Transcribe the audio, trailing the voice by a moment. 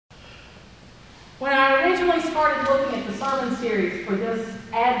When I originally started looking at the sermon series for this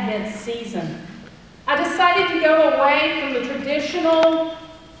Advent season, I decided to go away from the traditional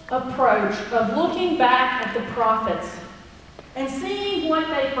approach of looking back at the prophets and seeing what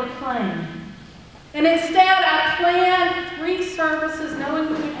they proclaimed. And instead, I planned 3 services,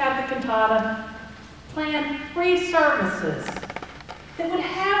 knowing we would have the cantata, planned 3 services that would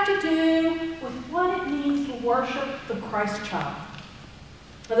have to do with what it means to worship the Christ child.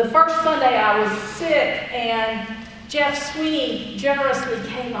 The first Sunday I was sick, and Jeff Sweeney generously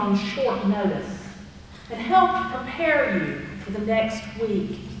came on short notice and helped prepare you for the next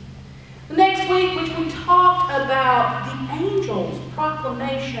week. The next week, which we talked about the angels'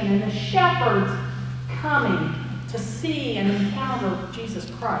 proclamation and the shepherds coming to see and encounter Jesus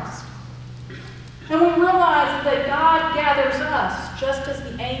Christ. And we realized that God gathers us just as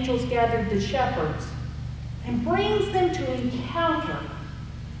the angels gathered the shepherds and brings them to encounter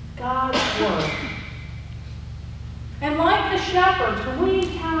God's Word. And like the shepherds, when we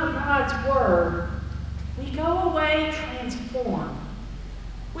encounter God's Word, we go away transformed.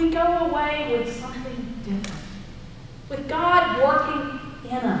 We go away with something different, with God working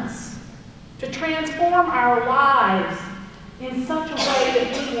in us to transform our lives in such a way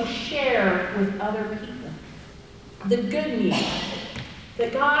that we will share with other people the good news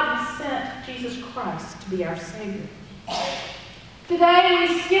that God has sent Jesus Christ to be our Savior. Today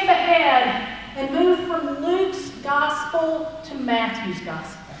we skip ahead and move from Luke's Gospel to Matthew's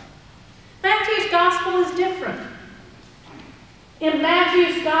Gospel. Matthew's Gospel is different. In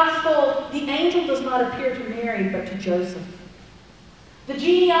Matthew's Gospel, the angel does not appear to Mary but to Joseph. The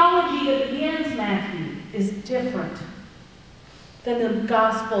genealogy that begins Matthew is different than the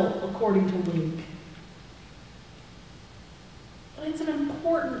Gospel according to Luke. But it's an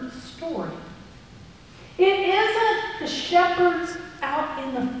important story. It isn't the shepherds out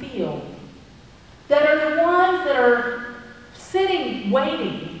in the field that are the ones that are sitting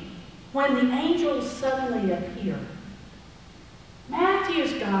waiting when the angels suddenly appear.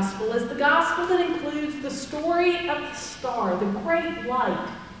 Matthew's Gospel is the Gospel that includes the story of the star, the great light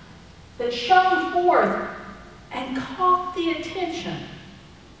that shone forth and caught the attention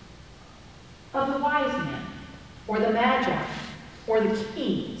of the wise men, or the magi, or the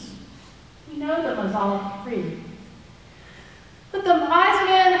kings. We know them as all 3. But the wise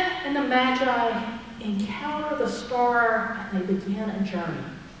men and the magi encounter the star and they begin a journey.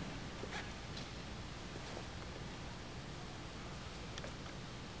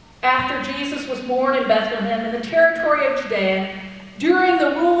 After Jesus was born in Bethlehem in the territory of Judea, during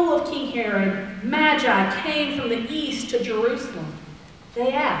the rule of King Herod, Magi came from the east to Jerusalem.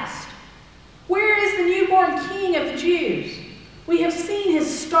 They asked, "Where is the newborn King of the Jews? We have seen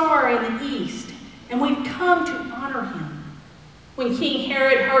his star in the east, and we've come to honor him." When King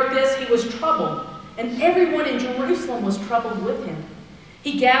Herod heard this, he was troubled, and everyone in Jerusalem was troubled with him.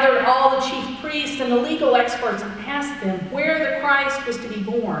 He gathered all the chief priests and the legal experts and asked them where the Christ was to be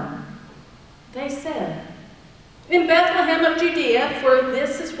born. They said, "In Bethlehem of Judea, for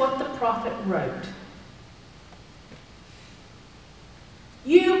this is what the prophet wrote.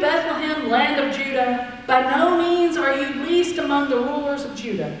 You, Bethlehem, land of Judah, by no means are you least among the rulers of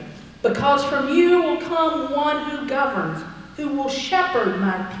Judah, because from you will come one who governs, who will shepherd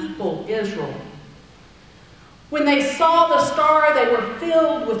my people Israel." When they saw the star, they were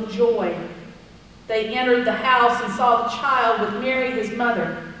filled with joy. They entered the house and saw the child with Mary, his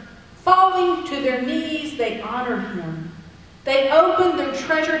mother. Falling to their knees, they honored him. They opened their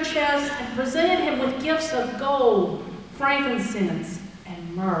treasure chests and presented him with gifts of gold, frankincense,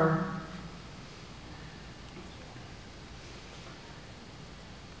 and myrrh.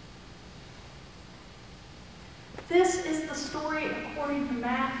 This is the story according to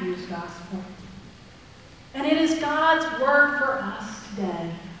Matthew's Gospel. And it is God's word for us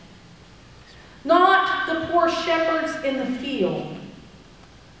today. Not the poor shepherds in the field,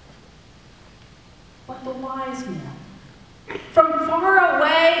 but the wise men. From far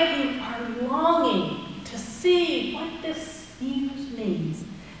away, who are longing to see what this news means.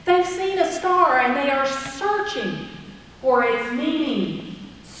 They've seen a star and they are searching for its meaning,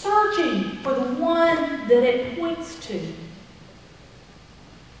 searching for the one that it points to.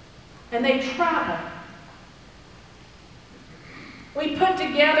 And they travel. We put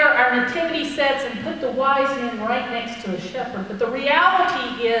together our nativity sets and put the wise men right next to the shepherd, but the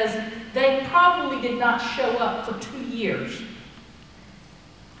reality is they probably did not show up for 2 years.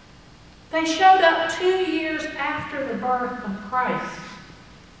 They showed up 2 years after the birth of Christ.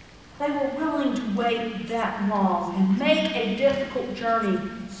 They were willing to wait that long and make a difficult journey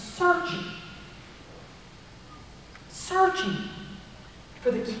searching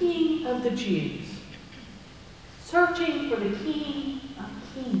for the King of the Jews. searching for the King of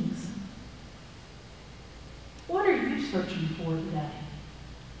Kings. What are you searching for today?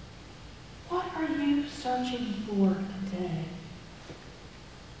 What are you searching for today?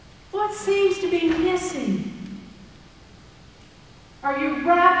 What seems to be missing? Are you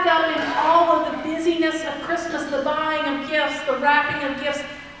wrapped up in all of the busyness of Christmas, the buying of gifts, the wrapping of gifts,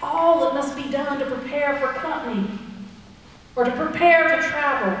 all that must be done to prepare for company or to prepare to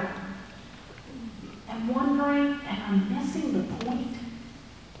travel? And wondering, am I missing the point?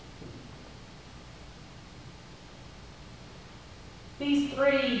 These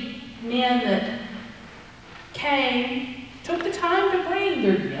three men that came took the time to bring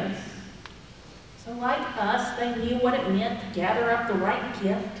their gifts. So like us, they knew what it meant to gather up the right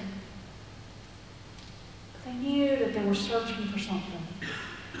gift. They knew that they were searching for something.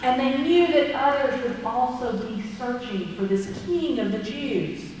 And they knew that others would also be searching for this King of the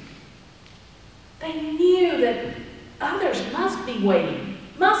Jews. They knew that others must be waiting,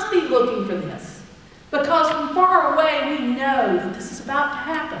 must be looking for this. Because from far away we know that this is about to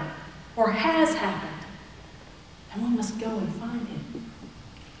happen, or has happened. And we must go and find him.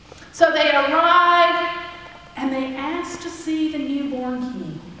 So they arrive and they ask to see the newborn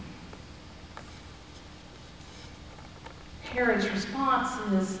king. Herod's response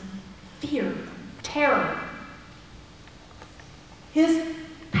is fear, terror. His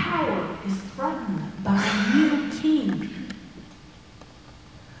power is threatened by a new king.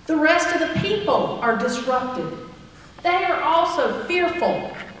 The rest of the people are disrupted. They are also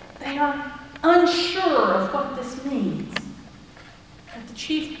fearful. They are unsure of what this means. But the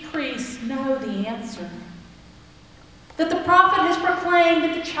chief priests know the answer. That the prophet has proclaimed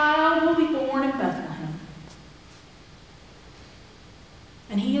that the child will be born in Bethlehem.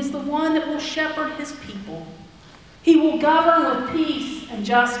 And he is the one that will shepherd his people. He will govern with peace and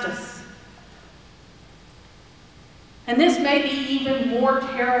justice. And this may be even more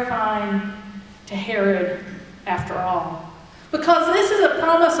terrifying to Herod after all. Because this is a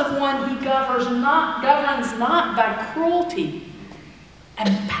promise of one who governs not by cruelty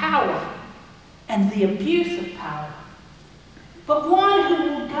and power and the abuse of power, but one who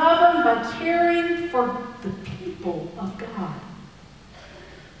will govern by caring for the people of God,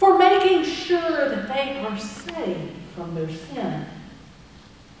 for making sure that they are saved from their sin.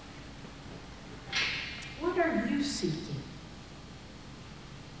 What are you seeking?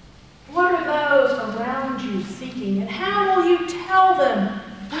 What are those around you seeking? And how will you tell them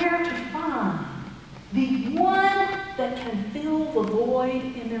where to find the one that can fill the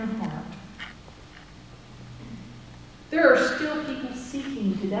void in their heart? There are still people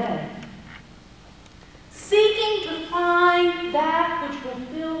seeking today. Seeking to find that which will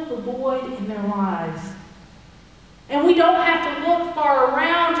fill the void in their lives. And we don't have to look far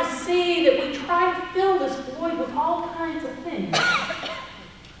around to see that we try to fill this void with all kinds of things.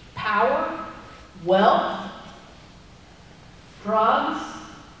 Power, wealth, drugs,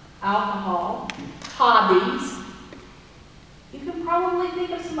 alcohol, hobbies. You can probably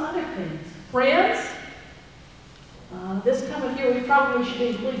think of some other things. Friends. This coming year we probably should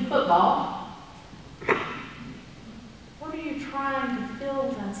include football. What are you trying to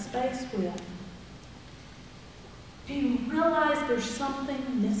fill that space with? Do you realize there's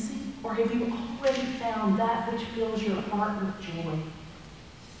something missing? Or have you already found that which fills your heart with joy?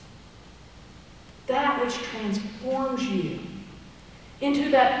 That which transforms you into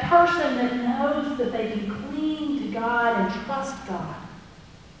that person that knows that they can cling to God and trust God.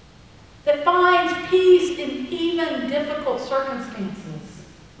 That finds peace in even difficult circumstances.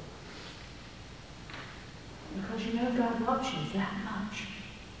 Because you know God loves you that much.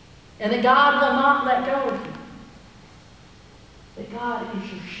 And that God will not let go of you. That God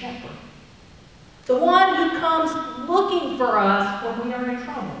is your shepherd. The one who comes looking for us when we are in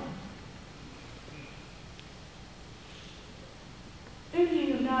trouble. Who do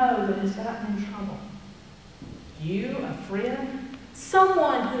you know that has gotten in trouble? You, a friend?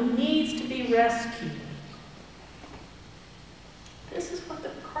 Someone who needs to be rescued. This is what the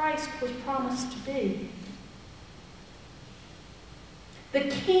Christ was promised to be. The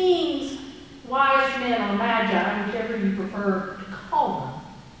king's wise men, or magi, whichever you prefer to call them,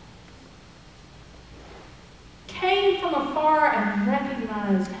 came from afar and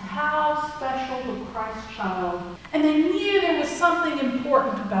recognized how special the Christ child, and they knew there was something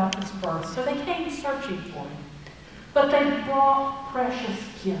important about this birth, so they came searching for him. But they brought precious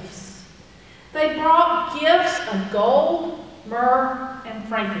gifts. They brought gifts of gold, myrrh, and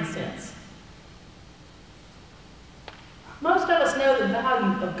frankincense. Most of us know the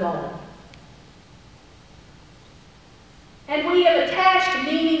value of gold. And we have attached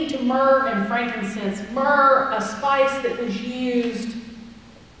meaning to myrrh and frankincense frankincense, myrrh, a spice that was used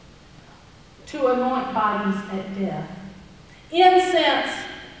to anoint bodies at death. Incense,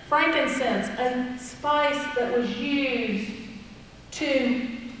 frankincense, a spice that was used to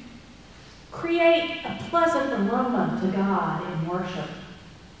create a pleasant aroma to God in worship.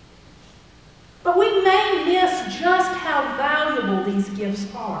 But we may miss just how valuable these gifts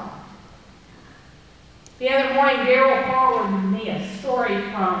are. The other morning, Daryl forwarded me a story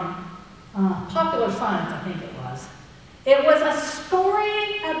from Popular Science, I think it was. It was a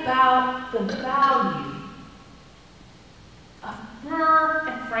story about the value of myrrh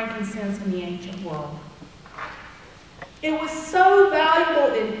and frankincense in the ancient world. It was so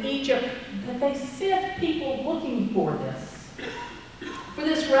valuable in Egypt that they sent people looking for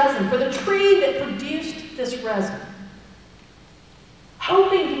this resin, for the tree that produced this resin,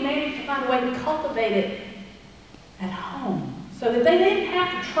 hoping to maybe find a way to cultivate it at home so that they didn't have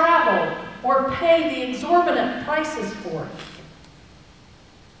to travel or pay the exorbitant prices for it.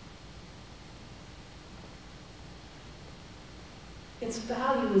 Its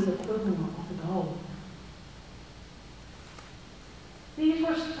value is equivalent with gold. These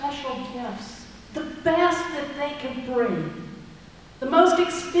were special gifts, the best that they could bring, the most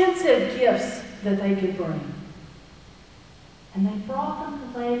expensive gifts that they could bring. And they brought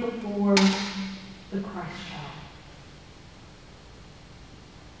them to lay before the Christ child.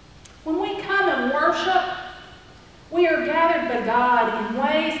 When we come and worship, we are gathered by God in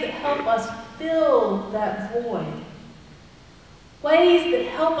ways that help us fill that void, ways that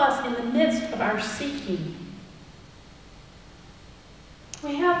help us in the midst of our seeking.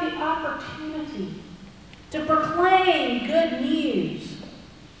 We have the opportunity to proclaim good news.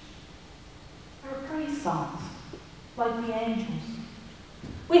 Our praise songs, like the angels.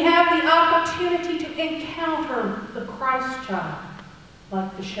 We have the opportunity to encounter the Christ child,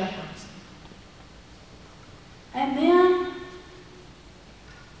 like the shepherds. And then,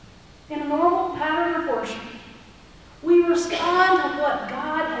 in a normal pattern of worship, we respond to what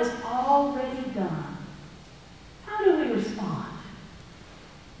God has already done. How do we respond?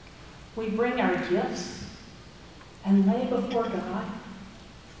 We bring our gifts and lay before God.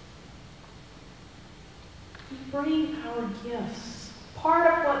 We bring our gifts, part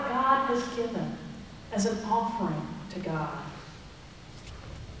of what God has given, as an offering to God.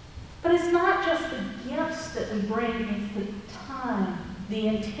 But it's not just the gifts that we bring, it's the time, the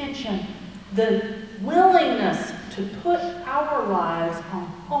intention, the willingness to put our lives on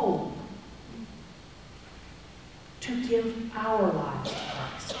hold, to give our lives to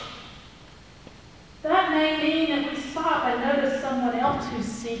Christ. That may mean that we stop and notice someone else who's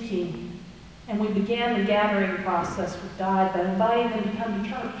seeking, and we began the gathering process with God by inviting them to come to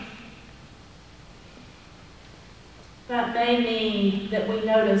church. That may mean that we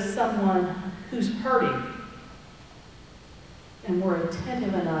notice someone who's hurting, and we're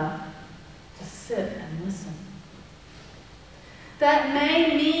attentive enough to sit and listen. That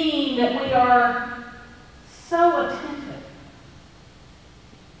may mean that we are so attentive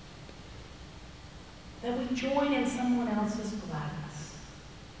that we join in someone else's gladness.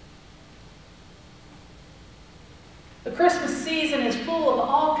 The Christmas season is full of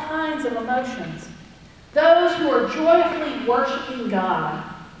all kinds of emotions. Those who are joyfully worshiping God,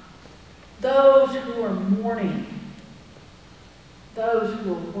 those who are mourning, those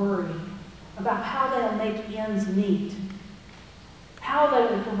who are worried about how they'll make ends meet, how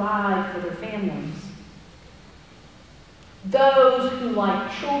they will provide for their families. Those who,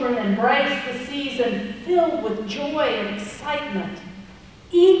 like children, embrace the season filled with joy and excitement,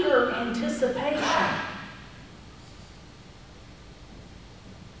 eager anticipation.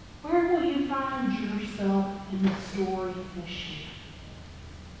 Where will you find yourself in the story this year?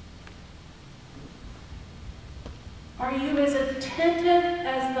 Are you as attentive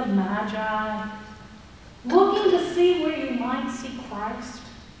as the Magi, looking to see where you might see Christ?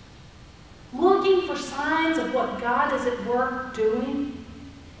 Looking for signs of what God is at work doing?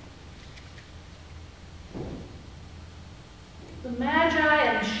 The Magi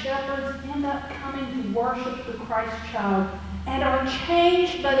and the shepherds end up coming to worship the Christ child and are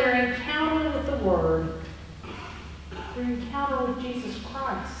changed by their encounter with the Word, their encounter with Jesus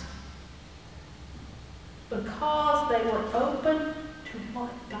Christ, because they were open to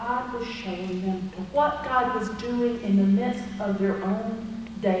what God was showing them, to what God was doing in the midst of their own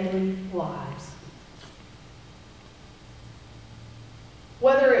daily lives.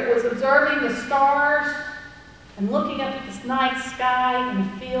 Whether it was observing the stars and looking up at this night sky in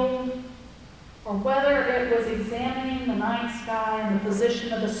a field, or whether it was examining the night sky and the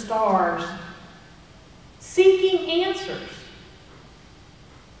position of the stars, seeking answers.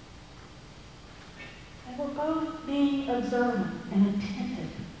 both being observant and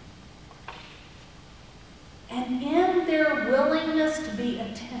attentive. And in their willingness to be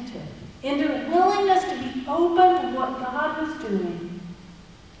attentive, in their willingness to be open to what God was doing,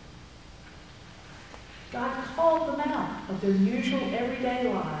 God called them out of their usual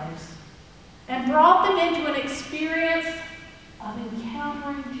everyday lives and brought them into an experience of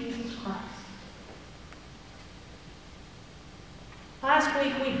encountering Jesus Christ. Last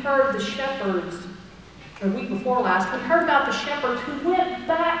week we heard the shepherds, or the week before last, we heard about the shepherds who went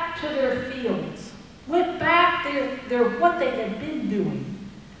back to their fields, went back to what they had been doing.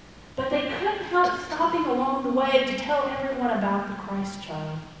 But they couldn't help stopping along the way to tell everyone about the Christ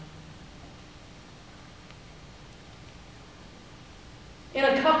child. In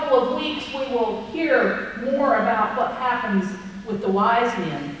a couple of weeks, we will hear more about what happens with the wise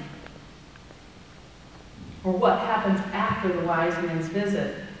men, or what happens after the wise men's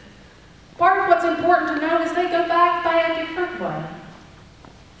visit. Part of what's important to know is they go back by a different way.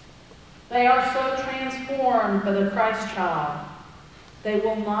 They are so transformed by the Christ child, they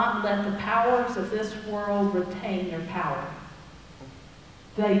will not let the powers of this world retain their power.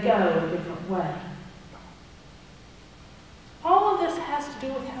 They go a different way. All of this has to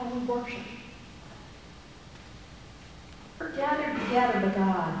do with how we worship. We're gathered together by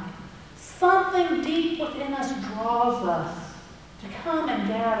God. Something deep within us draws us to come and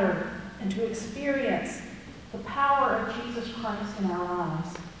gather and to experience the power of Jesus Christ in our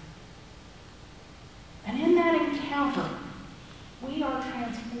lives. And in that encounter, we are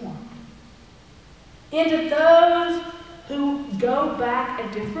transformed into those who go back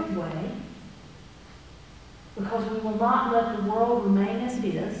a different way, because we will not let the world remain as it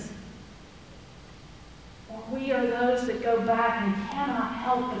is. Or we are those that go back and cannot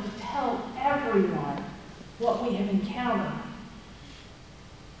help but to tell everyone what we have encountered.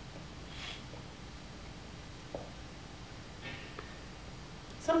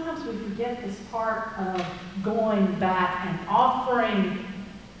 Sometimes we forget this part of going back and offering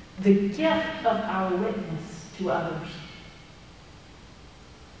the gift of our witness to others.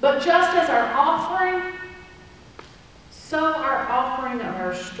 But just as our offering, so our offering of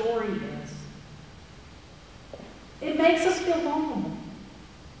our story is. It makes us feel vulnerable.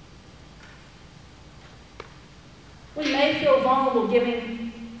 We may feel vulnerable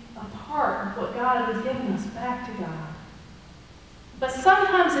giving a part of what God has given us back to God. But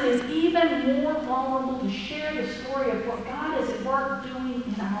sometimes it is even more vulnerable to share the story of what God is at work doing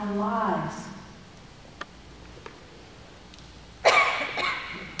in our lives.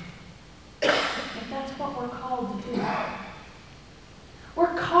 If that's what we're called to do.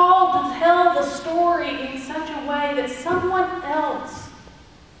 We're called to tell the story in such a way that someone else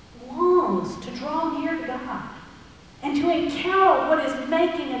longs to draw near to God and to encounter what is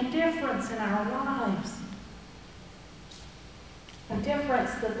making a difference in our lives. A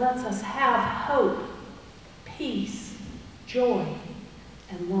difference that lets us have hope, peace, joy,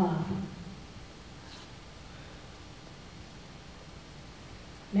 and love.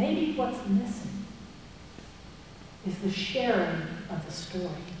 Maybe what's missing is the sharing of the story.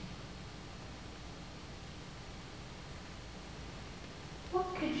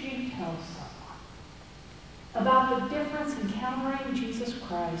 What could you tell someone about the difference encountering Jesus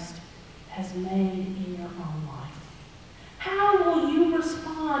Christ has made in your own life? How will you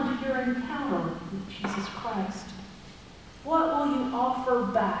respond to your encounter with Jesus Christ? What will you offer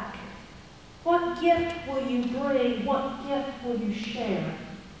back? What gift will you bring? What gift will you share?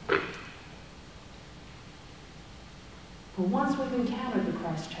 For once we've encountered the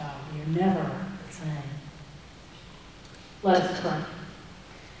Christ child, we are never the same. Let us pray.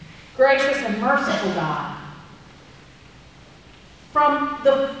 Gracious and merciful God, from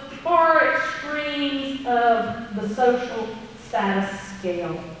the far extremes of the social status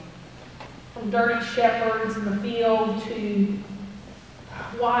scale, from dirty shepherds in the field to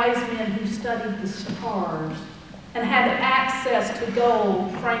wise men who studied the stars and had access to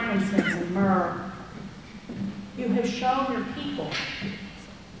gold, frankincense, and myrrh, you have shown your people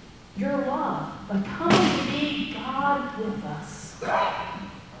your love by coming to be God with us.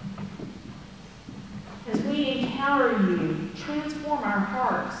 As we encounter you, transform our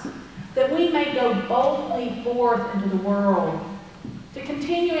hearts, that we may go boldly forth into the world, to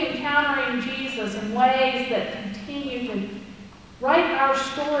continue encountering Jesus in ways that continue to write our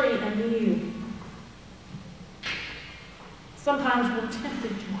story anew. Sometimes we're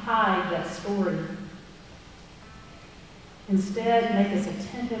tempted to hide that story. Instead, make us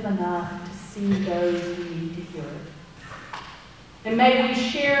attentive enough to see those who need to hear it. And may we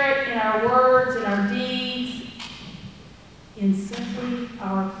share it in our words, in our deeds, in simply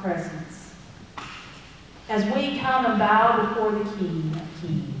our presence. as we come and bow before the King of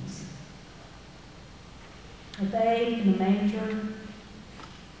Kings. A babe in the manger,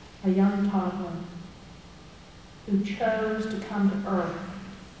 a young toddler who chose to come to earth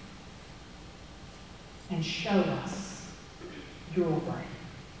and show us your way.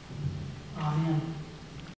 Amen.